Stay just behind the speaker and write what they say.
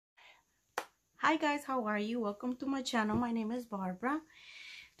Hi guys, how are you? Welcome to my channel. My name is Barbara.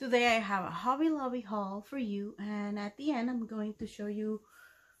 Today I have a Hobby Lobby haul for you, and at the end I'm going to show you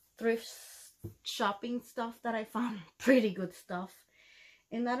thrift shopping stuff that I found. Pretty good stuff.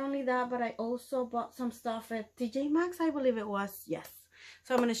 And not only that, but I also bought some stuff at TJ Maxx, I believe it was. Yes.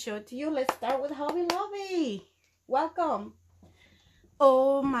 So I'm going to show it to you. Let's start with Hobby Lobby. Welcome.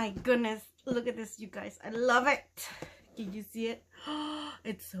 Oh my goodness. Look at this, you guys. I love it. Can you see it?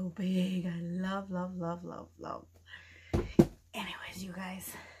 It's so big. I love. Anyways, you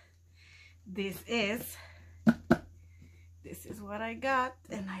guys, this is what I got,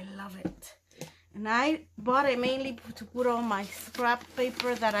 and I love it. And I bought it mainly to put on my scrap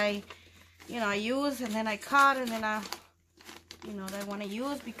paper that I use, and then I cut, and then that I want to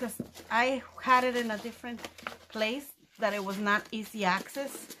use, because I had it in a different place that it was not easy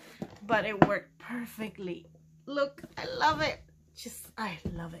access, but it worked perfectly. Look, I love it. I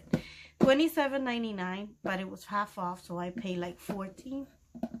love it. $27.99, but it was half off, so I paid like $14.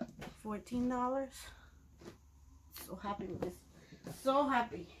 So happy with this. So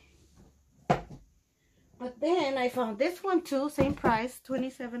happy. But then I found this one too, same price,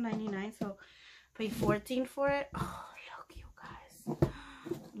 $27.99, so paid $14 for it. Oh, look, you guys.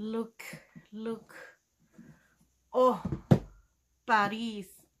 Look. Oh, Paris.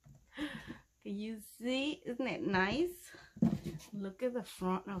 Can you see? Isn't it nice? Look at the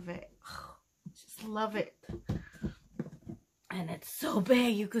front of it. Oh, just love it. And it's so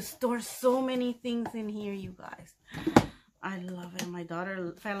big. You could store so many things in here, you guys. I love it. My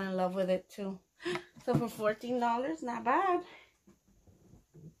daughter fell in love with it too. So for $14, not bad.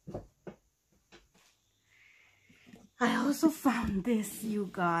 I also found this, you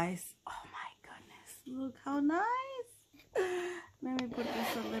guys. Oh my goodness. Look how nice. Let me put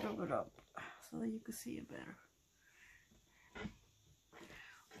this a little bit up so that you can see it better.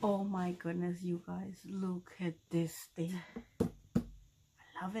 Oh my goodness, you guys, look at this thing. I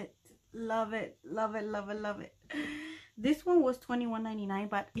love it. Love it. This one was $21.99,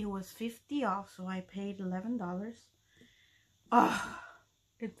 but it was 50 off, so I paid $11. Oh,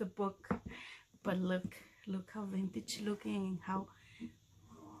 it's a book, but look how vintage looking, and how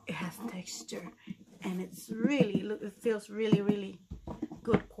it has texture, and it's really, look, it feels really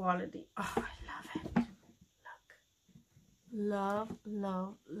good quality. Oh, I love it. Love.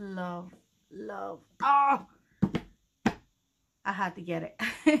 Oh, I had to get it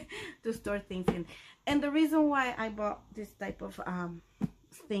to store things in. And the reason why I bought this type of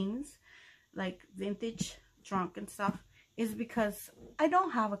things, like vintage trunk and stuff, is because I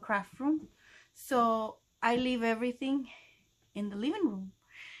don't have a craft room, so I leave everything in the living room,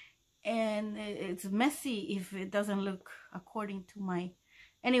 and it's messy if it doesn't look according to my.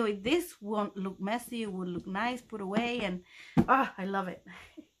 Anyway, this won't look messy. It would look nice, put away, and I love it.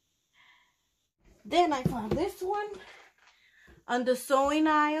 Then I found this one on the sewing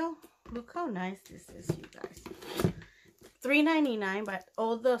aisle. Look how nice this is, you guys. $3.99, but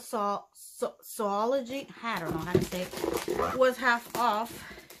all the Sewology, I don't know how to say it, was half off.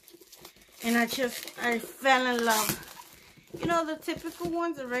 And I fell in love. You know, the typical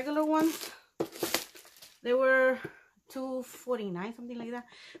ones, the regular ones, they were $2.49, something like that,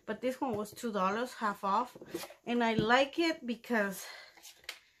 but this one was $2, half off. And I like it because,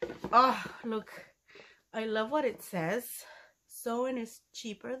 oh, look, I love what it says. Sewing is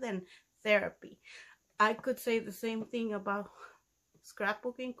cheaper than therapy. I could say the same thing about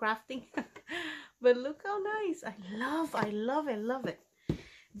scrapbooking, crafting. But look how nice. I love it.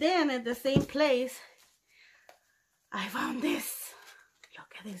 Then at the same place, I found this.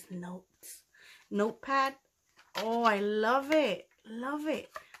 Look at this notepad. Oh, I love it.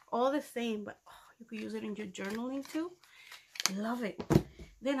 All the same, but you could use it in your journaling too. Love it.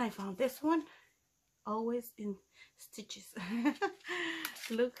 Then I found this one, always in stitches.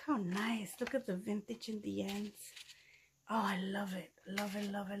 Look how nice. Look at the vintage in the ends. Oh, I love it. Love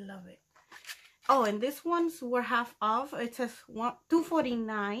it. Oh, and these ones were half off. It says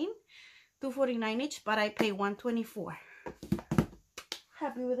 $2.49 each, but I pay $1.24.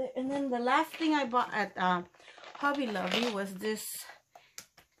 Happy with it. And then the last thing I bought at Hobby Lobby was this,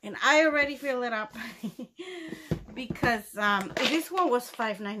 and I already filled it up because this one was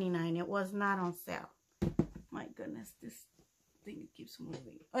 $5.99. It was not on sale. My goodness, this thing keeps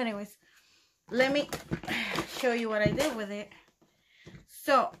moving. Anyways, let me show you what I did with it.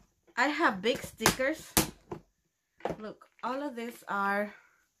 So I have big stickers. Look, all of these are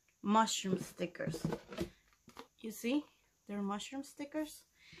mushroom stickers. You see, they're mushroom stickers.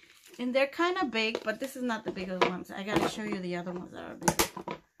 And they're kind of big, but this is not the biggest ones. I gotta show you the other ones that are big.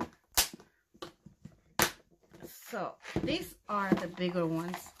 So these are the bigger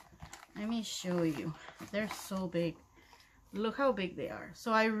ones. Let me show you. They're so big. Look how big they are.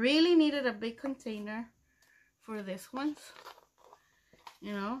 So I really needed a big container for this ones.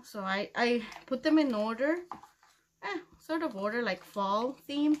 You know, so I put them in order. Sort of order, like fall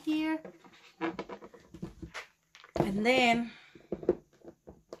theme here. And then,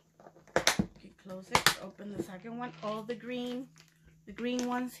 okay, close it, open the second one. All the green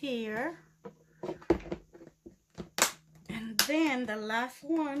ones here. And then the last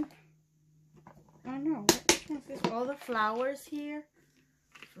one, oh no, which one is this? All the flowers here.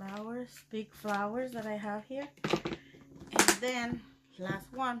 Flowers, big flowers that I have here. And then,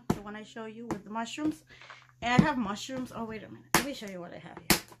 last one, the one I show you with the mushrooms. And I have mushrooms. Oh, wait a minute. Let me show you what I have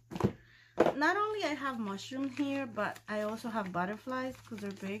here. Not only I have mushrooms here, but I also have butterflies because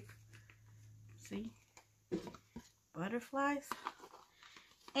they're big. See? Butterflies.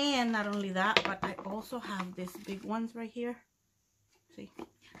 And not only that, but I also have these big ones right here. See?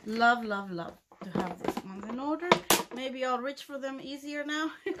 Love, love, love to have these ones in order. Maybe I'll reach for them easier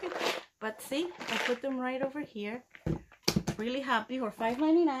now. But see? I put them right over here. Really happy. For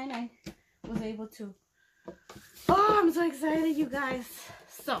 $5.99, I was able to. Oh, I'm so excited, you guys.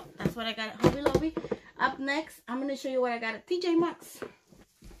 So, that's what I got at Hobby Lobby. Up next, I'm going to show you what I got at TJ Maxx.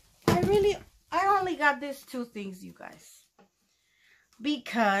 I only got these two things, you guys.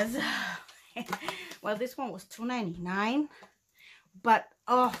 Because, well, this one was $2.99. But,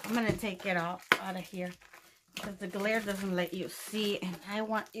 oh, I'm going to take it out of here. Because the glare doesn't let you see. And I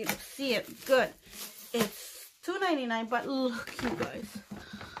want you to see it good. It's $2.99, but look, you guys.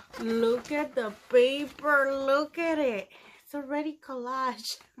 Look at the paper. Look at it. It's already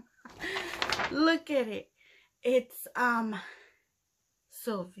collage. Look at it. It's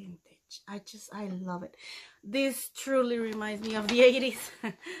so vintage. I love it. This truly reminds me of the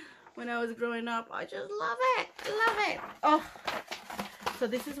 80s when I was growing up. I just love it. Love it. Oh, so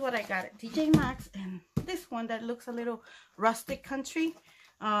this is what I got at TJ Maxx, and this one that looks a little rustic country,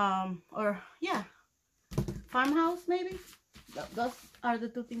 or yeah, farmhouse maybe. Those are the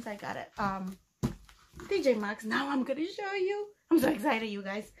two things I got at TJ Maxx. Now I'm gonna show you. I'm so excited, you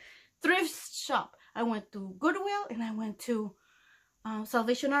guys. Thrift shop. I went to Goodwill and I went to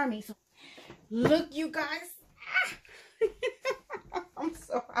Salvation Army. So look, you guys. I'm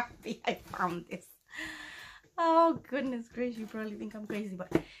so happy I found this. Oh goodness gracious, you probably think I'm crazy,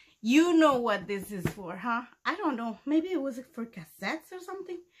 but you know what this is for, huh? I don't know. Maybe it was for cassettes or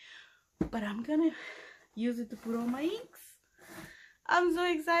something, but I'm gonna use it to put on my inks. I'm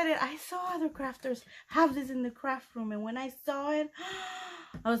so excited. I saw other crafters have this in the craft room, and when I saw it,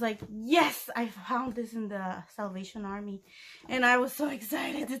 I was like, yes, I found this in the Salvation Army. And I was so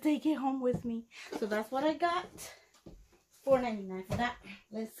excited to take it home with me. So that's what I got. $4.99 for that.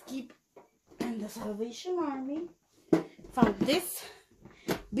 Let's keep in the Salvation Army. Found this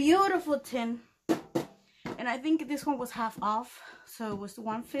beautiful tin. And I think this one was half off. So it was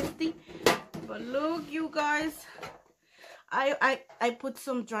 $1.50. But look, you guys. I put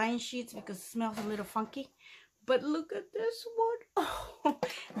some drying sheets because it smells a little funky. But look at this one. Oh,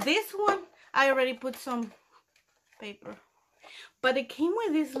 this one, I already put some paper. But it came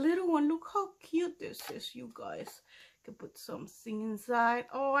with this little one. Look how cute this is, you guys. You can put something inside.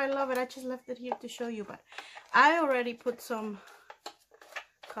 Oh, I love it. I just left it here to show you. But I already put some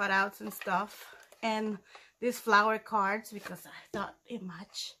cutouts and stuff. And these flower cards because I thought it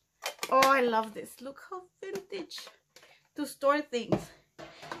matched. Oh, I love this. Look how vintage. To store things.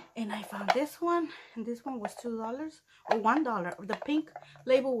 And I found this one, and this one was $2 or $1. The pink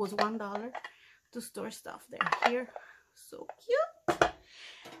label was $1 to store stuff there. Here, so cute.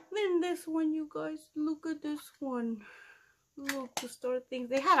 Then this one, you guys, look at this one. Look, to store things.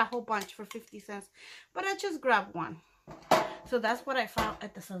 They had a whole bunch for 50 cents, but I just grabbed one. So that's what I found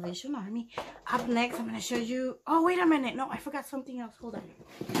at the Salvation Army. Up next, I'm gonna show you. Oh, wait a minute. No, I forgot something else. Hold on.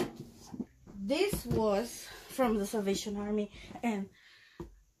 This was from the Salvation Army, and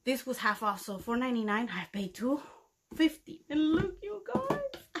this was half off, so $4.99. I paid $2.50. And look, you guys.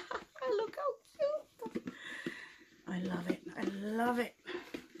 Look how cute. I love it. I love it.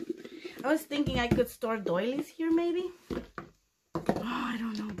 I was thinking I could store doilies here, maybe. Oh, I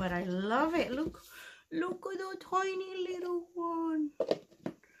don't know, but I love it. Look at the tiny little one.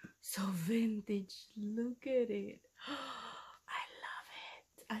 So vintage. Look at it.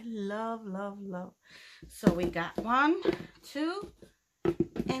 I love, love, love. So we got 1, 2,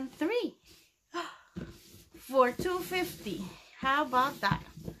 and 3 for $2.50. How about that?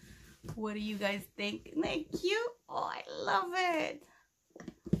 What do you guys think? Isn't that cute? Oh, I love it.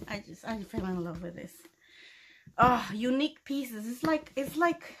 I fell in love with this. Oh, unique pieces. It's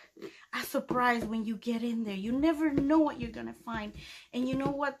like a surprise when you get in there. You never know what you're gonna find. And you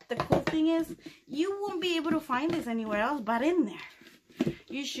know what the cool thing is? You won't be able to find this anywhere else but in there.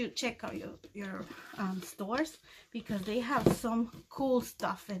 You should check out your stores, because they have some cool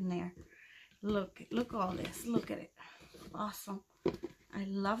stuff in there. Look all this. Look at it. Awesome. I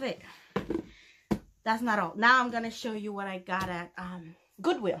love it. That's not all. Now I'm gonna show you what I got at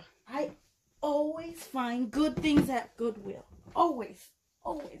Goodwill. I always find good things at Goodwill. Always.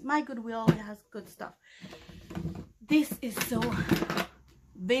 My Goodwill always has good stuff. This is so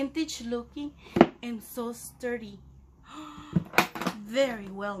vintage looking and so sturdy. Very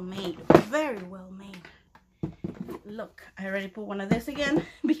well made. Very well made. Look, I already put one of this again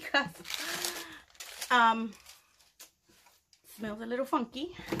because smells a little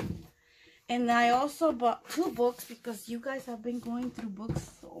funky. And I also bought 2 books because you guys have been going through books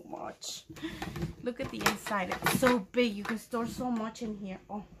so much. Look at the inside. It's so big. You can store so much in here.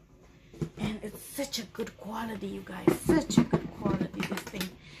 Oh, and it's such a good quality, you guys. Such a good quality, this thing.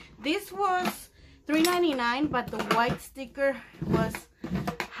 This was $3.99, but the white sticker was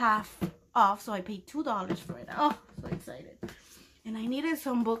half off, so I paid $2 for it. Oh, so excited. And I needed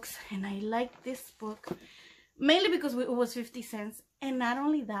some books, and I liked this book mainly because it was 50 cents. And not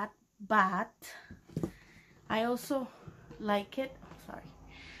only that, but I also like it,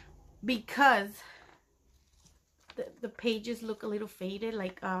 because the pages look a little faded,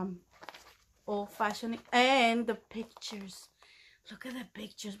 like old-fashioned, and the pictures, look at the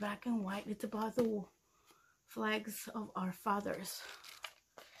pictures, black and white. It's about the flags of our fathers,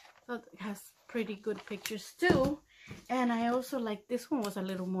 so it has pretty good pictures too. And I also like this one. Was a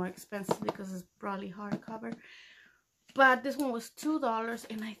little more expensive because it's probably hardcover, but this one was $2,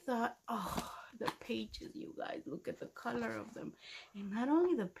 and I thought, oh, the pages, you guys, look at the color of them. And not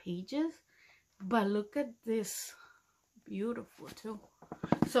only the pages, but look at this, beautiful too.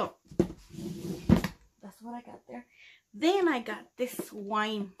 So that's what I got there. Then I got this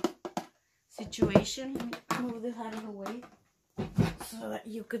wine situation. Let me move this out of the way so that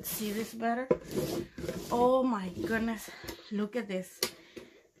you could see this better. Oh my goodness, look at this.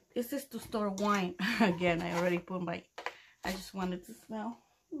 This is to store wine. Again, I already put I just wanted to smell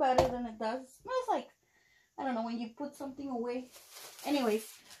better than it does. It smells like, I don't know, when you put something away. Anyways,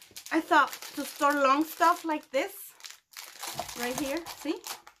 I thought to store long stuff like this, right here, see?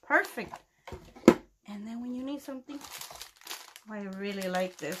 Perfect. And then when you need something, oh, I really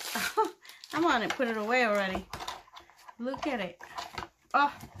like this. I'm gonna put it away already. Look at it.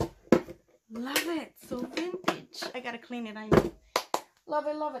 Oh, love it. So vintage. I gotta clean it, I know. Love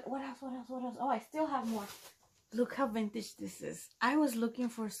it, love it. What else? Oh, I still have more. Look how vintage this is. I was looking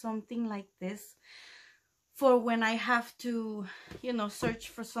for something like this for when I have to, you know, search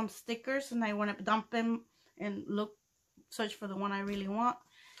for some stickers and I want to dump them and search for the one I really want.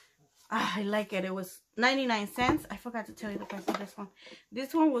 I like it. It was 99 cents. I forgot to tell you the price of this one.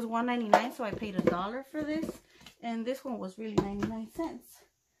 This one was $1.99, so I paid $1 for this. And this one was really 99 cents.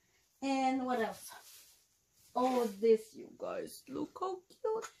 And what else? Oh, this, you guys. Look how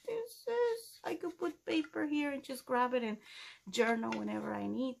cute this is. I could put paper here and just grab it and journal whenever I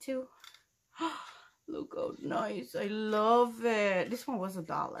need to. Look how nice. I love it. This one was $1.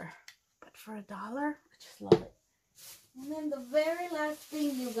 But for $1, I just love it. And then the very last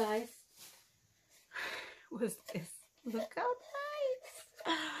thing, you guys, was this. Look how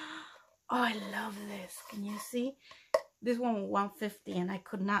nice. Oh, I love this. Can you see? This one was $1.50 and I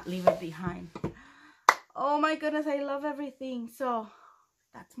could not leave it behind. Oh my goodness, I love everything. So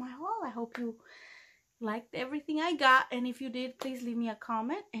that's my haul. I hope you liked everything I got, and if you did, please leave me a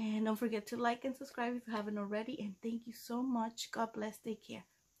comment, and don't forget to like and subscribe if you haven't already. And thank you so much. God bless. Take care.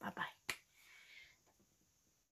 Bye bye.